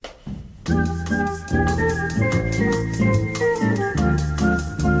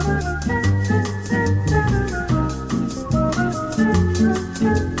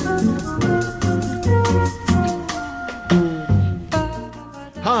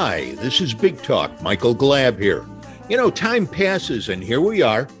Hi, this is Big Talk. Michael Glab here. You know, time passes, and here we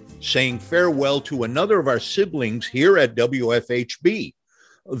are saying farewell to another of our siblings here at WFHB.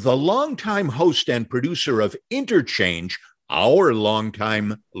 The longtime host and producer of Interchange, our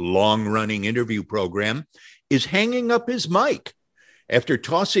longtime, long-running interview program, is hanging up his mic. After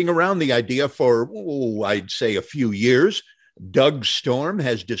tossing around the idea for, I'd say a few years, Doug Storm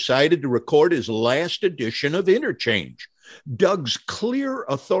has decided to record his last edition of Interchange. Doug's clear,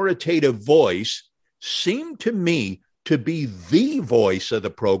 authoritative voice seemed to me to be the voice of the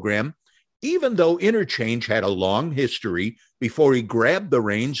program, even though Interchange had a long history before he grabbed the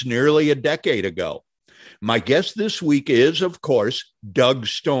reins nearly a decade ago. My guest this week is, of course, Doug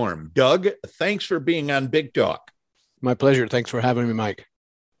Storm. Doug, thanks for being on Big Talk. My pleasure. Thanks for having me, Mike.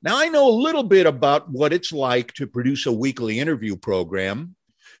 Now, I know a little bit about what it's like to produce a weekly interview program,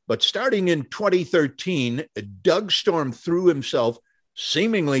 but starting in 2013, Doug Storm threw himself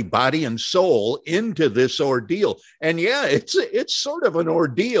seemingly body and soul into this ordeal. And yeah, it's sort of an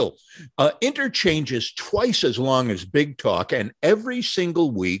ordeal. Interchange is twice as long as Big Talk, and every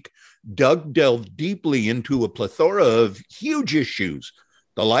single week, Doug delved deeply into a plethora of huge issues,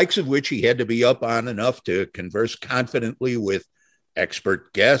 the likes of which he had to be up on enough to converse confidently with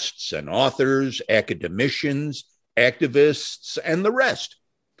expert guests and authors, academicians, activists, and the rest.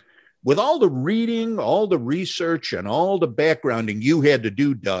 With all the reading, all the research, and all the backgrounding you had to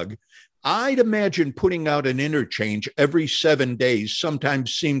do, Doug, I'd imagine putting out an Interchange every 7 days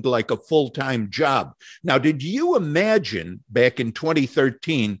sometimes seemed like a full-time job. Now, did you imagine back in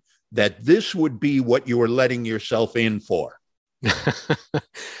 2013 that this would be what you were letting yourself in for?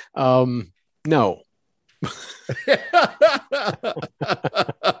 No.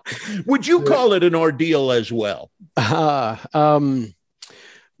 Would you call it an ordeal as well?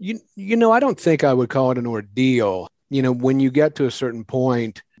 You know, I don't think I would call it an ordeal. You know, when you get to a certain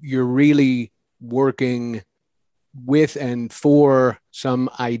point, you're really working with and for some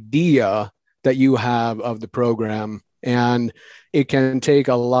idea that you have of the program. And it can take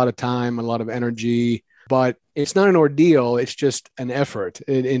a lot of time, a lot of energy, but it's not an ordeal. It's just an effort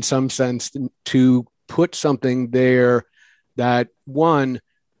in some sense to put something there that, one,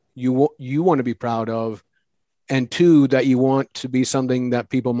 you want to be proud of, and two, that you want to be something that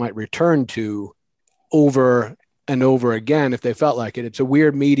people might return to over and over again if they felt like it. It's a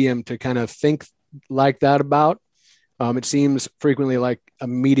weird medium to kind of think like that about. It seems frequently like a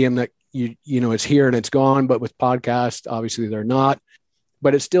medium that you know it's here and it's gone, but with podcasts, obviously they're not.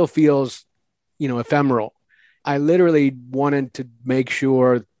 But it still feels, ephemeral. I literally wanted to make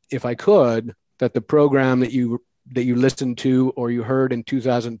sure, if I could, that the program that you listened to or you heard in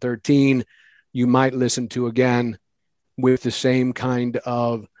 2013, you might listen to again with the same kind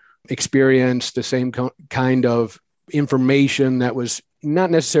of experience, the same kind of information that was not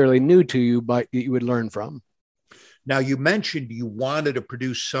necessarily new to you, but you would learn from. Now, you mentioned you wanted to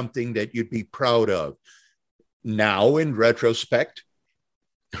produce something that you'd be proud of. Now, in retrospect,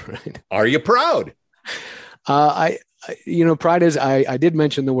 right. Are you proud? Pride is, I did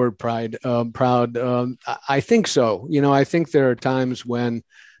mention the word pride, proud. I think so. I think there are times when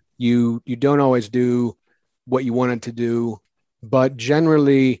you don't always do what you wanted to do, but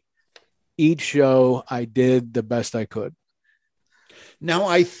generally each show I did the best I could. Now,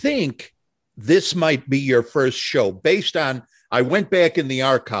 I think this might be your first show based on, I went back in the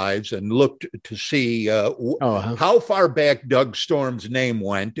archives and looked to see how far back Doug Storm's name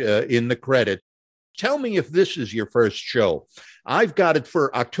went in the credit. Tell me if this is your first show. I've got it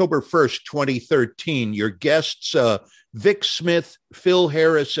for October 1st, 2013. Your guests, Vic Smith, Phil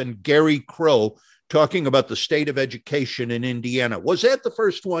Harris, and Gary Crow, talking about the state of education in Indiana. Was that the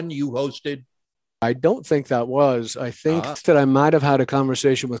first one you hosted? I don't think that was. I think that I might have had a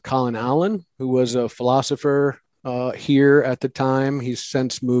conversation with Colin Allen, who was a philosopher here at the time. He's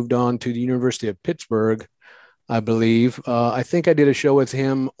since moved on to the University of Pittsburgh, I believe. I think I did a show with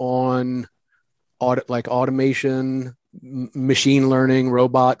him on automation, machine learning,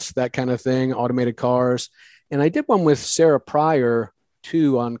 robots, that kind of thing, automated cars. And I did one with Sarah Pryor,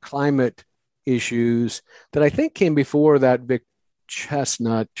 too, on climate issues that I think came before that Vic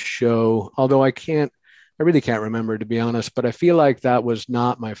Chestnut show, although I really can't remember, to be honest, but I feel like that was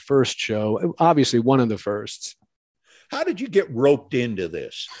not my first show. Obviously one of the firsts. How did you get roped into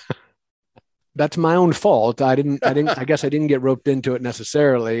this? That's my own fault. I guess I didn't get roped into it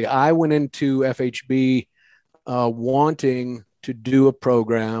necessarily. I went into FHB wanting to do a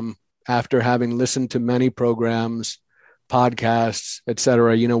program after having listened to many programs, podcasts,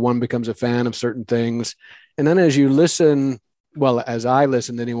 etc. One becomes a fan of certain things. And then as you listen, well, as I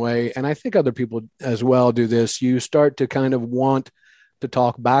listened anyway, and I think other people as well do this, you start to kind of want to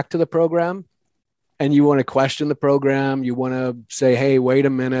talk back to the program, and you want to question the program. You want to say, hey, wait a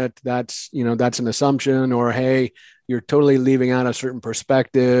minute, that's an assumption, or hey, you're totally leaving out a certain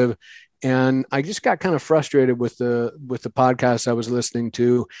perspective. And I just got kind of frustrated with the podcast I was listening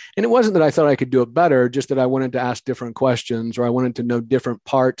to. And it wasn't that I thought I could do it better, just that I wanted to ask different questions, or I wanted to know different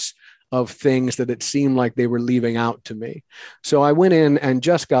parts of things that it seemed like they were leaving out to me. So I went in and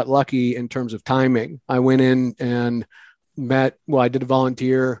just got lucky in terms of timing. I went in and I did a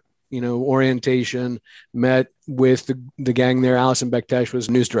volunteer orientation, met with the gang there. Allison Bektesh was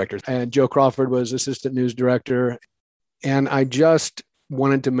news director, and Joe Crawford was assistant news director. And I just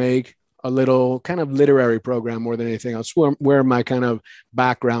wanted to make a little kind of literary program more than anything else, where my kind of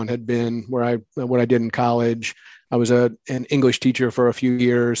background had been, what I did in college. I was an English teacher for a few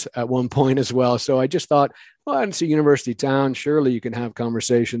years at one point as well. So I just thought, well, it's a university town. Surely you can have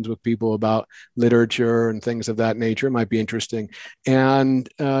conversations with people about literature and things of that nature. It might be interesting. And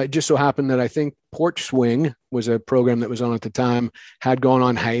it just so happened that I think Porch Swing was a program that was on at the time, had gone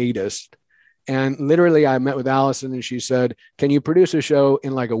on hiatus. And literally I met with Allison and she said, can you produce a show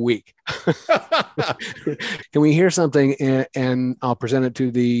in like a week? Can we hear something? And I'll present it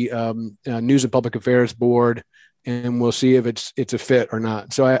to the News and Public Affairs Board, and we'll see if it's a fit or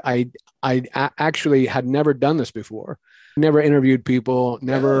not. So I actually had never done this before, never interviewed people,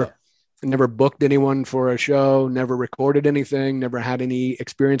 never booked anyone for a show, never recorded anything, never had any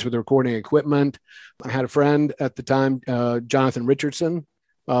experience with recording equipment. I had a friend at the time, Jonathan Richardson,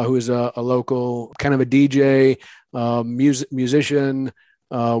 who is a local kind of a DJ, musician,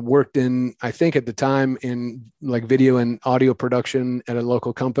 worked in, I think at the time, in like video and audio production at a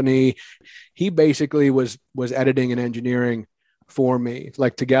local company. He basically was editing and engineering for me.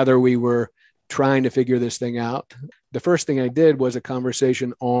 Like together we were trying to figure this thing out. The first thing I did was a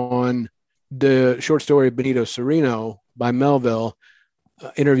conversation on the short story Benito Cereno by Melville,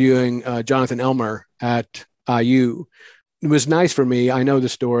 interviewing Jonathan Elmer at IU. It was nice for me. I know the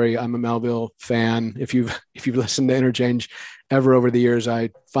story. I'm a Melville fan. If you've listened to Interchange ever over the years,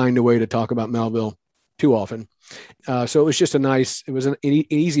 I find a way to talk about Melville too often. So it was just it was an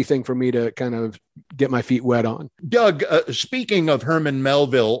easy thing for me to kind of get my feet wet on. Doug, speaking of Herman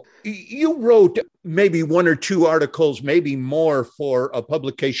Melville, you wrote maybe one or two articles, maybe more, for a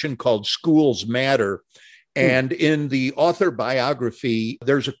publication called Schools Matter. And in the author biography,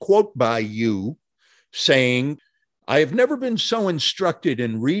 there's a quote by you saying, I have never been so instructed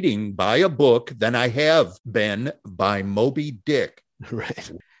in reading by a book than I have been by Moby Dick.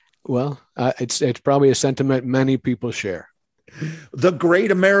 Right. Well, it's probably a sentiment many people share. The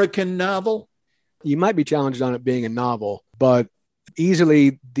great American novel? You might be challenged on it being a novel, but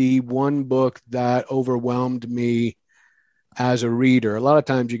easily the one book that overwhelmed me as a reader. A lot of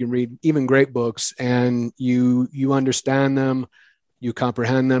times you can read even great books and you understand them, you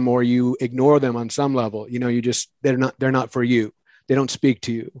comprehend them, or you ignore them on some level. They're not for you. They don't speak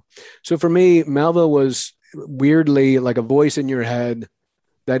to you. So for me, Melville was weirdly like a voice in your head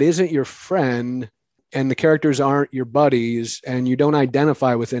that isn't your friend, and the characters aren't your buddies, and you don't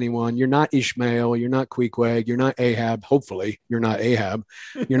identify with anyone. You're not Ishmael, you're not Queequeg, you're not Ahab. Hopefully you're not Ahab,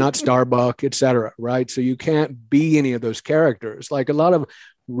 you're not Starbuck, etc. Right? So you can't be any of those characters. Like a lot of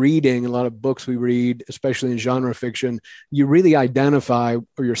books we read, especially in genre fiction, you really identify,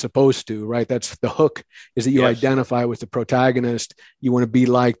 or you're supposed to, right? That's the hook, is that you identify with the protagonist. You want to be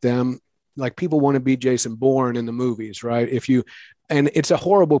like them. Like people want to be Jason Bourne in the movies, right? And it's a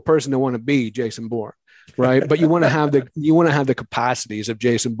horrible person to want to be Jason Bourne, right? But you want to have the capacities of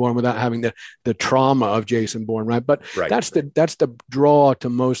Jason Bourne without having the trauma of Jason Bourne, right? But that's the draw to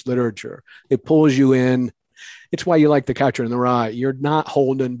most literature. It pulls you in. It's why you like The Catcher in the Rye. You're not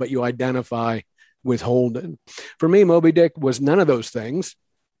Holden, but you identify with Holden. For me, Moby Dick was none of those things,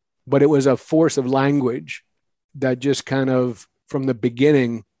 but it was a force of language that just kind of, from the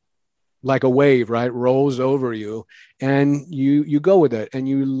beginning, like a wave, right, rolls over you, and you go with it, and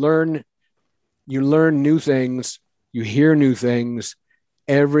you learn new things, you hear new things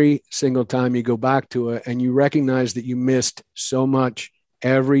every single time you go back to it, and you recognize that you missed so much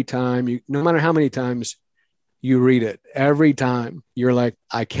every time no matter how many times you read it. Every time you're like,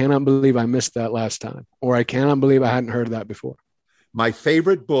 I cannot believe I missed that last time, or I cannot believe I hadn't heard that before. My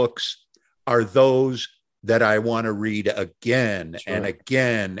favorite books are those that I want to read again and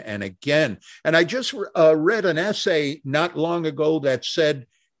again and again. And I just read an essay not long ago that said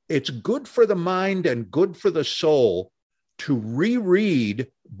it's good for the mind and good for the soul to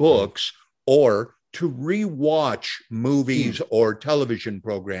reread books or to rewatch movies or television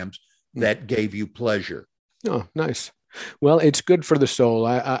programs that gave you pleasure. Oh, nice. Well, it's good for the soul.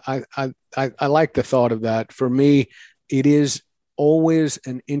 I like the thought of that. For me, it is always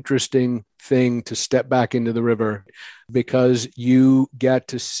an interesting thing to step back into the river, because you get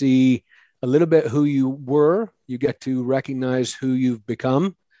to see a little bit who you were. You get to recognize who you've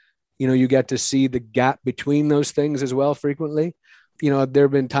become. You get to see the gap between those things as well frequently. There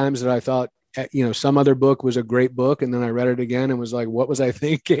have been times that I thought, some other book was a great book, and then I read it again and was like, what was I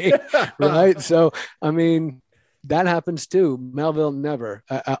thinking? Right. So, I mean, that happens too. Melville, never.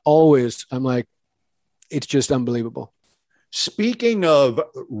 I'm like, it's just unbelievable. Speaking of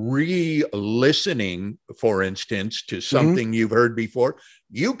re-listening, for instance, to something you've heard before,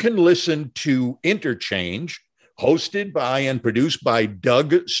 you can listen to Interchange, hosted by and produced by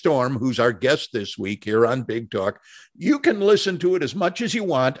Doug Storm, who's our guest this week here on Big Talk. You can listen to it as much as you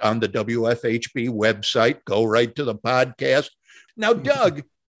want on the WFHB website. Go right to the podcast. Now, Doug,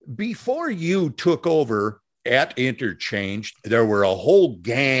 before you took over at Interchange, there were a whole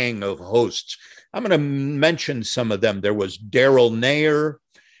gang of hosts. I'm going to mention some of them. There was Daryl Nair,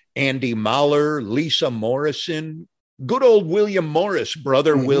 Andy Mahler, Lisa Morrison, good old William Morris,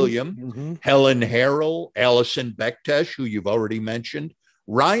 brother William, Helen Harrell, Allison Bektesh, who you've already mentioned,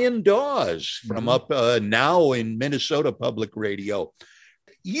 Ryan Dawes from up now in Minnesota Public Radio.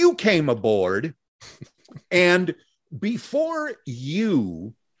 You came aboard, and before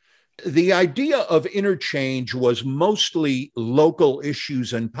you, the idea of Interchange was mostly local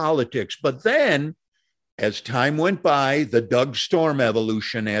issues and politics. But then, as time went by, the Doug Storm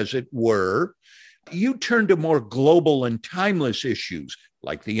evolution, as it were, you turned to more global and timeless issues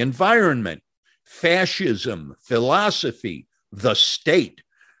like the environment, fascism, philosophy, the state,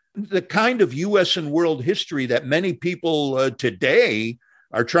 the kind of U.S. and world history that many people today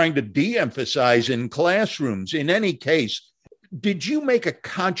are trying to de-emphasize in classrooms. In any case, did you make a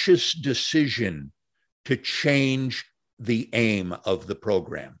conscious decision to change the aim of the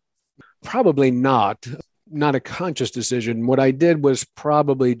program? Probably not a conscious decision. What I did was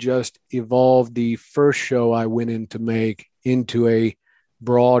probably just evolve the first show I went in to make into a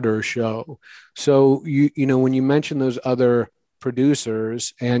broader show. So, when you mention those other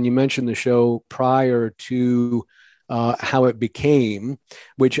producers and you mentioned the show prior to how it became,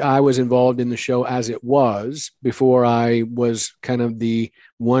 which I was involved in the show as it was before I was kind of the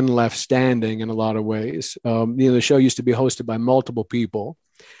one left standing in a lot of ways. The show used to be hosted by multiple people,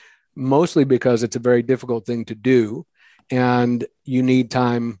 mostly because it's a very difficult thing to do, and you need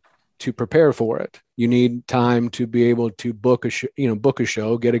time to prepare for it. You need time to be able to book a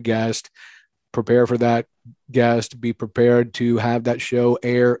show, get a guest, prepare for that guest, be prepared to have that show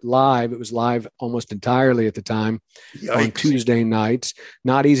air live. It was live almost entirely at the time. Yikes. On Tuesday nights.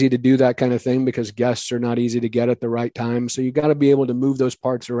 Not easy to do that kind of thing because guests are not easy to get at the right time. So you got to be able to move those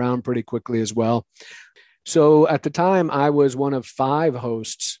parts around pretty quickly as well. So at the time, I was one of 5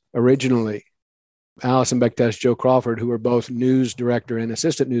 hosts originally. Allison Bektesh, Joe Crawford, who were both news director and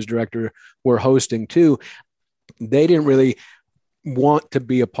assistant news director, were hosting too. They didn't really want to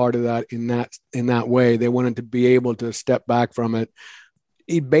be a part of that in that way. They wanted to be able to step back from it.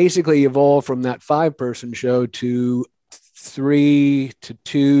 It basically evolved from that 5-person show to 3 to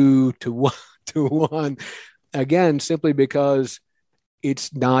 2 to 1 to 1. Again, simply because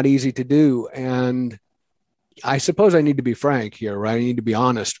it's not easy to do. And I suppose I need to be frank here, right? I need to be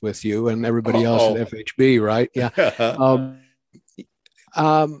honest with you and everybody else at FHB, right? Yeah.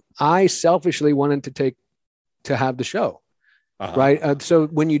 I selfishly wanted to have the show. Right. So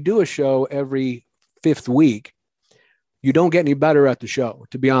when you do a show every 5th week, you don't get any better at the show,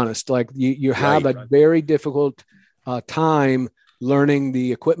 to be honest. Like you have a very difficult time learning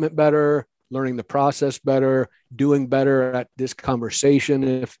the equipment better, learning the process better, doing better at this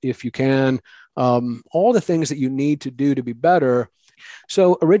conversation if you can, all the things that you need to do to be better.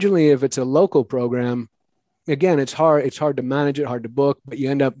 So originally, if it's a local program, again, it's hard to manage it, hard to book, but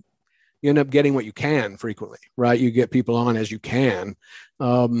you end up getting what you can frequently, right? You get people on as you can,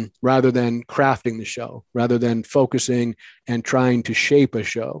 rather than crafting the show, rather than focusing and trying to shape a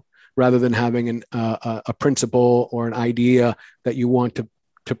show, rather than having a principle or an idea that you want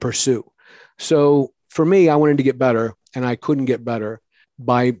to pursue. So for me, I wanted to get better, and I couldn't get better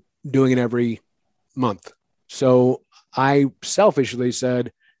by doing it every month. So I selfishly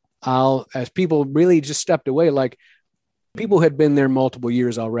said, as people really just stepped away, like, people had been there multiple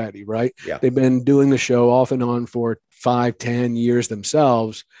years already, right? Yeah. They've been doing the show off and on for 5-10 years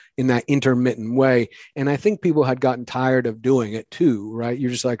themselves in that intermittent way. And I think people had gotten tired of doing it too, right?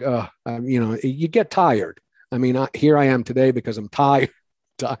 You're just like, you get tired. I mean, here I am today because I'm tired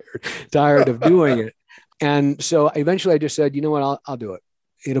of doing it. And so eventually I just said, you know what, I'll do it.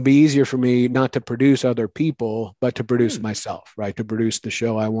 It'll be easier for me not to produce other people, but to produce myself, right? To produce the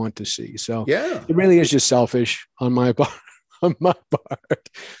show I want to see. So it really is just selfish on my part. on my part.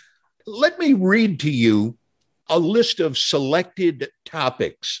 Let me read to you a list of selected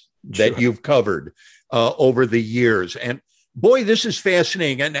topics that you've covered over the years. And boy, this is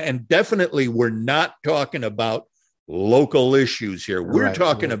fascinating. And definitely we're not talking about local issues here. We're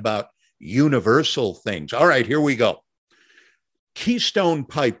talking about universal things. All right, here we go. Keystone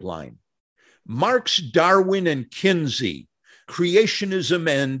Pipeline, Marx, Darwin, and Kinsey, creationism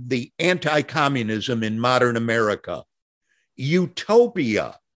and the anti-communism in modern America,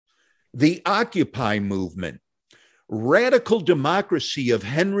 Utopia, the Occupy movement, Radical Democracy of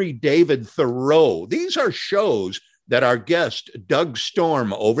Henry David Thoreau. These are shows that our guest, Doug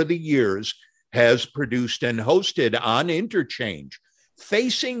Storm, over the years has produced and hosted on Interchange.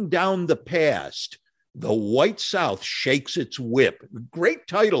 Facing Down the Past, The White South Shakes Its Whip. Great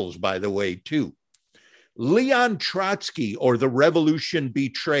titles, by the way, too. Leon Trotsky or The Revolution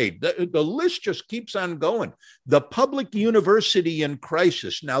Betrayed. The list just keeps on going. The Public University in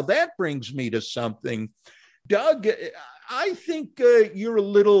Crisis. Now that brings me to something. Doug, I think you're a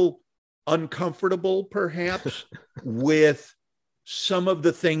little uncomfortable, perhaps, with some of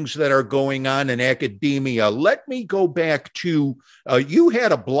the things that are going on in academia. Let me go back to, you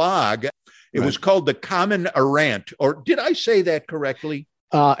had a blog. It was called The Common Errant, or did I say that correctly?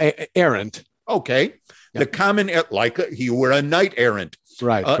 Errant. Okay. Yep. The Common, like you were a knight errant.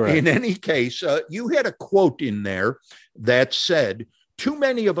 Right. Correct. In any case, you had a quote in there that said, "Too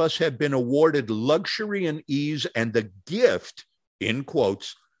many of us have been awarded luxury and ease and the gift," in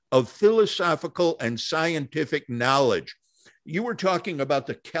quotes, "of philosophical and scientific knowledge." You were talking about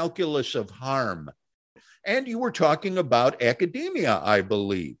the calculus of harm, and you were talking about academia, I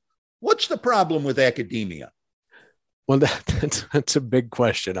believe. What's the problem with academia? Well, that's a big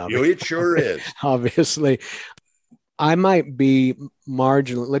question. It sure is. Obviously, I might be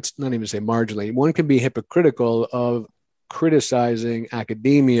marginal. Let's not even say marginally. One can be hypocritical of criticizing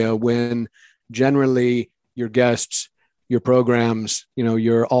academia when generally your guests, your programs,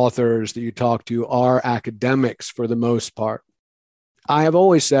 your authors that you talk to are academics for the most part. I have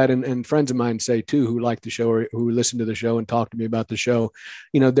always said, and friends of mine say too, who like the show or who listen to the show and talk to me about the show,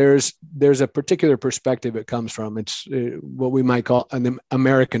 there's a particular perspective it comes from. It's what we might call an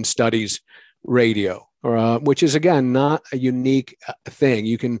American studies radio, or which is again not a unique thing.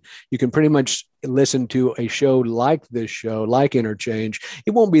 You can pretty much listen to a show like this show, like Interchange.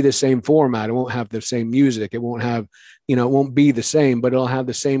 It won't be the same format. It won't have the same music. It won't have, it won't be the same, but it'll have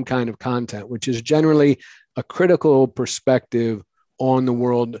the same kind of content, which is generally a critical perspective on the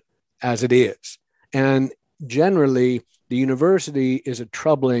world as it is. And generally, the university is a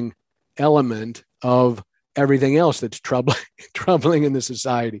troubling element of everything else that's troubling in the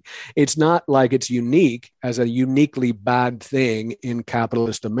society. It's not like it's unique as a uniquely bad thing in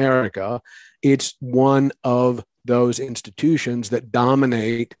capitalist America. It's one of those institutions that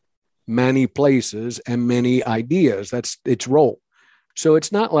dominate many places and many ideas. That's its role. So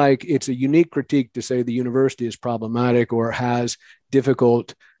it's not like it's a unique critique to say the university is problematic or has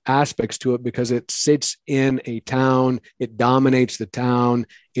difficult aspects to it because it sits in a town, it dominates the town,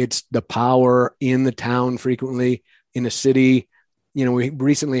 it's the power in the town frequently in a city. We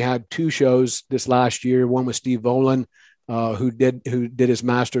recently had two shows this last year, one with Steve Volan, who did his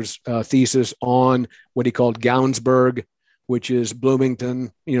master's thesis on what he called Gownsburg, which is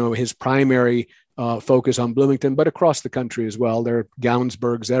Bloomington, his primary focus on Bloomington, but across the country as well. There are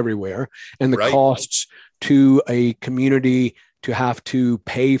Gownsburgs everywhere. And the costs to a community to have to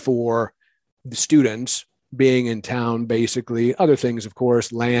pay for the students being in town, basically. Other things, of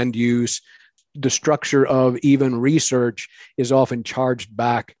course, land use, the structure of even research is often charged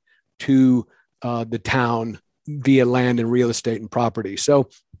back to the town via land and real estate and property. So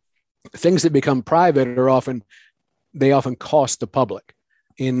things that become private often cost the public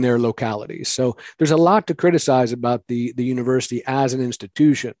in their localities. So there's a lot to criticize about the university as an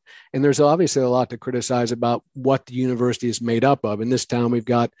institution. And there's obviously a lot to criticize about what the university is made up of. In this town, we've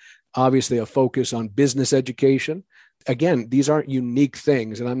got obviously a focus on business education. Again, these aren't unique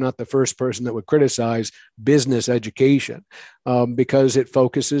things. And I'm not the first person that would criticize business education because it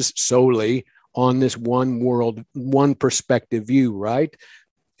focuses solely on this one world, one perspective view, right?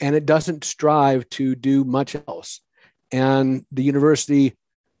 And it doesn't strive to do much else. And the university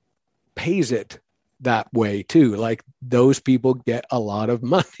pays it that way too. Like those people get a lot of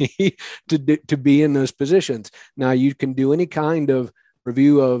money to be in those positions. Now you can do any kind of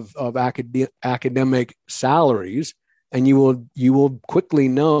review of academic salaries, and you will quickly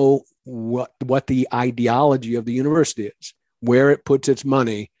know what the ideology of the university is. Where it puts its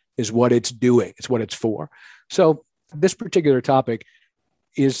money is what it's doing. It's what it's for. So this particular topic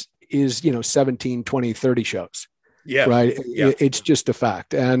is 17, 20, 30 shows. Yes. right? Yeah. It's just a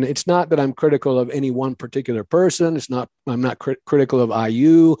fact. And it's not that I'm critical of any one particular person. I'm not critical of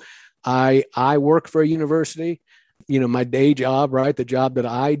IU. I work for a university. My day job, right? The job that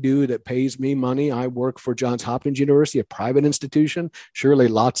I do that pays me money. I work for Johns Hopkins University, a private institution. Surely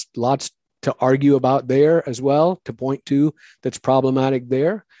lots to argue about there as well, to point to that's problematic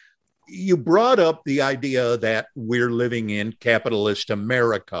there. You brought up the idea that we're living in capitalist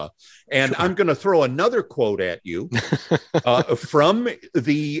America. And Sure. I'm going to throw another quote at you from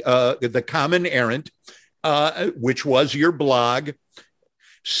the Common Errant, which was your blog.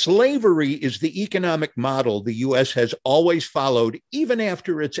 Slavery is the economic model the U.S. has always followed, even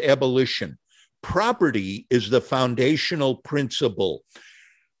after its abolition. Property is the foundational principle.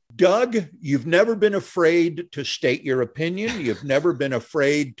 Doug, you've never been afraid to state your opinion. You've never been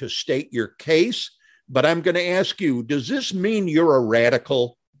afraid to state your case. But I'm going to ask you, does this mean you're a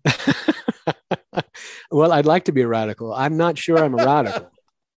radical? Well, I'd like to be a radical. I'm not sure I'm a radical.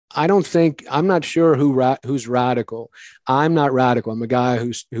 I'm not sure who's radical. I'm not radical. I'm a guy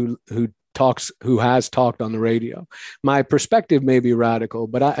who has talked on the radio. My perspective may be radical,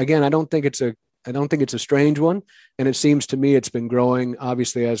 but I don't think it's a strange one. And it seems to me it's been growing,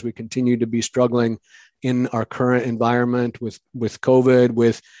 obviously, as we continue to be struggling in our current environment with COVID,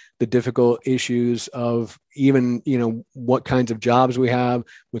 with the difficult issues of even, what kinds of jobs we have,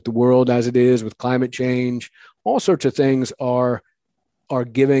 with the world as it is, with climate change. All sorts of things are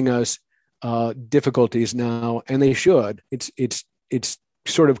giving us difficulties now, and they should. It's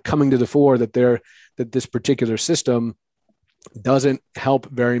sort of coming to the fore that this particular system doesn't help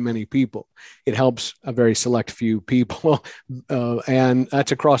very many people. It helps a very select few people, and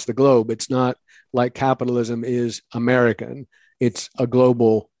that's across the globe. It's not like capitalism is American. It's a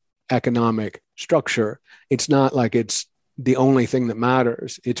global economic structure. It's not like it's the only thing that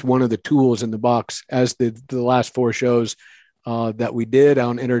matters. It's one of the tools in the box, as the last 4 shows that we did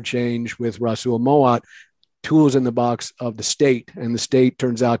on Interchange with Rasul Moat, tools in the box of the state. And the state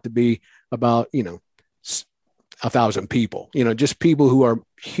turns out to be about, 1,000 people, just people who are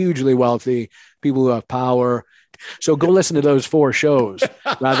hugely wealthy, people who have power. So go listen to those 4 shows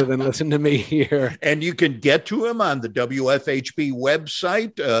rather than listen to me here. And you can get to him on the WFHB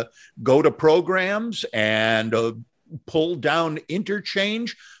website. Go to programs and pull down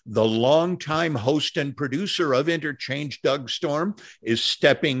Interchange. The longtime host and producer of Interchange, Doug Storm, is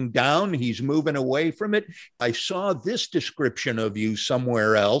stepping down. He's moving away from it. I saw this description of you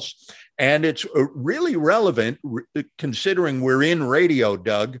somewhere else, and it's really relevant considering we're in radio,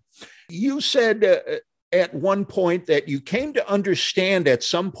 Doug. You said at one point that you came to understand at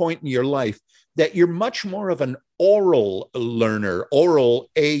some point in your life that you're much more of an oral learner, oral,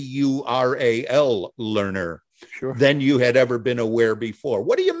 AURAL learner. Sure. Than you had ever been aware before.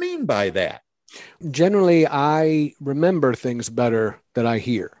 What do you mean by that? Generally, I remember things better than I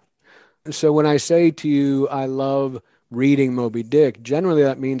hear. So when I say to you, I love reading Moby Dick, generally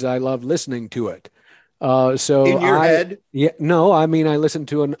that means I love listening to it. So in your head? Yeah, no, I mean, I listened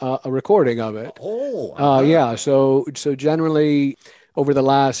to a recording of it. Yeah. So generally over the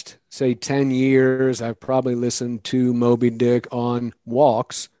last, say, 10 years, I've probably listened to Moby Dick on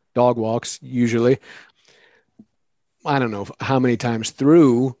walks, dog walks, usually. I don't know how many times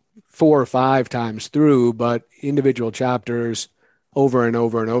through, 4 or 5 times through, but individual chapters over and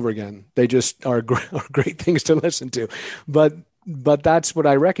over and over again. They just are great things to listen to. But that's what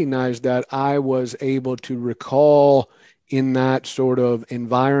I recognized, that I was able to recall in that sort of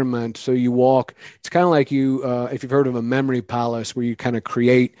environment. So you walk, it's kind of like if you've heard of a memory palace, where you kind of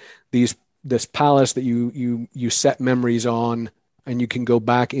create this palace that you set memories on, and you can go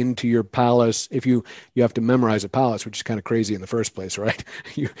back into your palace. If you have to memorize a palace, which is kind of crazy in the first place, right?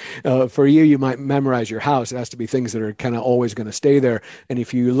 For you might memorize your house. It has to be things that are kind of always going to stay there. And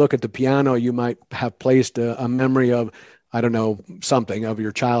if you look at the piano, you might have placed a memory of, I don't know, something of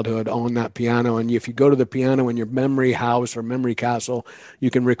your childhood on that piano. And if you go to the piano in your memory house or memory castle,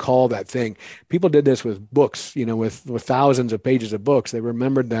 you can recall that thing. People did this with books, with thousands of pages of books. They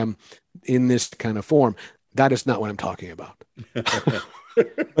remembered them in this kind of form. That is not what I'm talking about.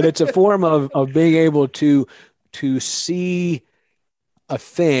 But it's a form of being able to see a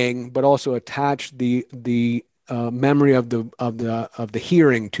thing, but also attach the memory of the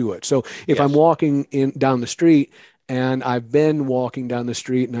hearing to it. So if I'm walking down the street, and I've been walking down the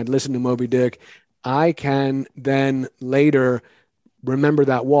street and I'd listen to Moby Dick, I can then later remember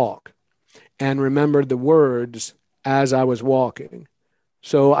that walk and remember the words as I was walking.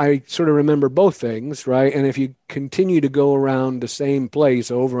 So I sort of remember both things, right? And if you continue to go around the same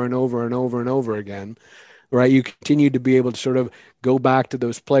place over and over and over and over again, right? You continue to be able to sort of go back to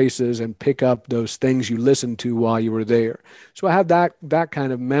those places and pick up those things you listened to while you were there. So I have that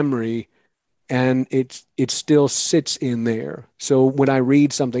kind of memory, and it still sits in there. So when I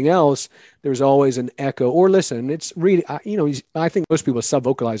read something else, there's always an echo. Or listen, it's really, I think most people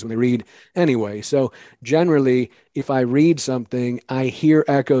sub-vocalize when they read anyway. So generally, if I read something, I hear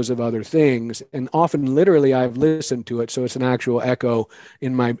echoes of other things, and often literally I've listened to it, so it's an actual echo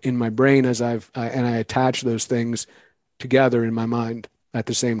in my brain as I attach those things together in my mind at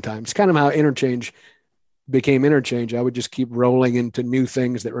the same time. It's kind of how Interchange became Interchange. I would just keep rolling into new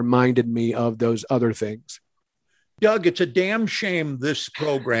things that reminded me of those other things. Doug, it's a damn shame this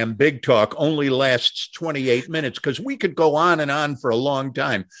program, Big Talk, only lasts 28 minutes because we could go on and on for a long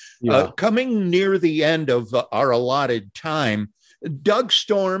time. Yeah. Coming near the end of our allotted time, Doug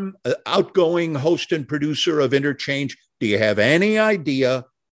Storm, outgoing host and producer of Interchange, do you have any idea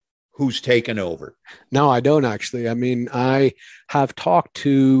who's taken over? No, I don't actually. I mean, I have talked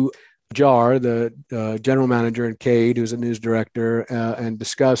to Jar, the general manager, and Cade, who's a news director, and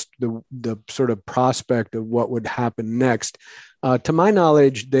discussed the sort of prospect of what would happen next. To my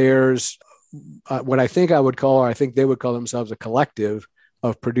knowledge, there's what I think I would call, or I think they would call themselves, a collective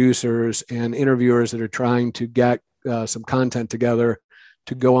of producers and interviewers that are trying to get some content together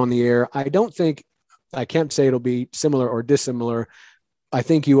to go on the air. I can't say it'll be similar or dissimilar. I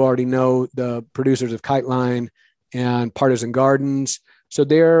think you already know the producers of Kite Line and Partisan Gardens. So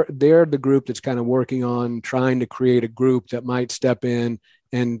they're the group that's kind of working on trying to create a group that might step in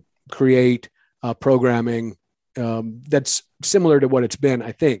and create programming that's similar to what it's been,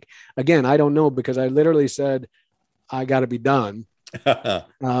 I think. Again, I don't know, because I literally said, I got to be done.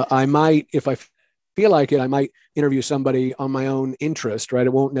 I might, if I feel like it, I might interview somebody on my own interest, right?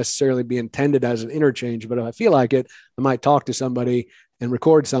 It won't necessarily be intended as an interchange, but if I feel like it, I might talk to somebody and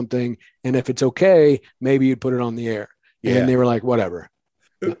record something. And if it's okay, maybe you'd put it on the air. Yeah. And they were like, whatever.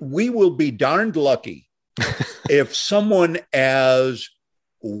 We will be darned lucky if someone as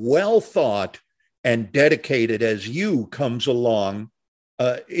well thought and dedicated as you comes along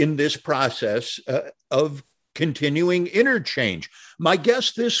in this process of continuing Interchange. My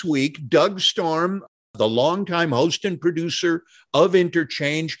guest this week, Doug Storm, the longtime host and producer of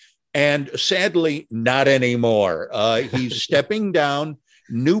Interchange, and sadly, not anymore. He's stepping down.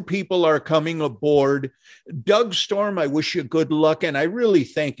 New people are coming aboard. Doug Storm, I wish you good luck, and I really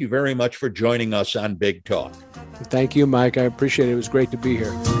thank you very much for joining us on Big Talk. Thank you, Mike. I appreciate it. It was great to be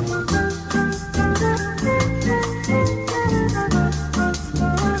here.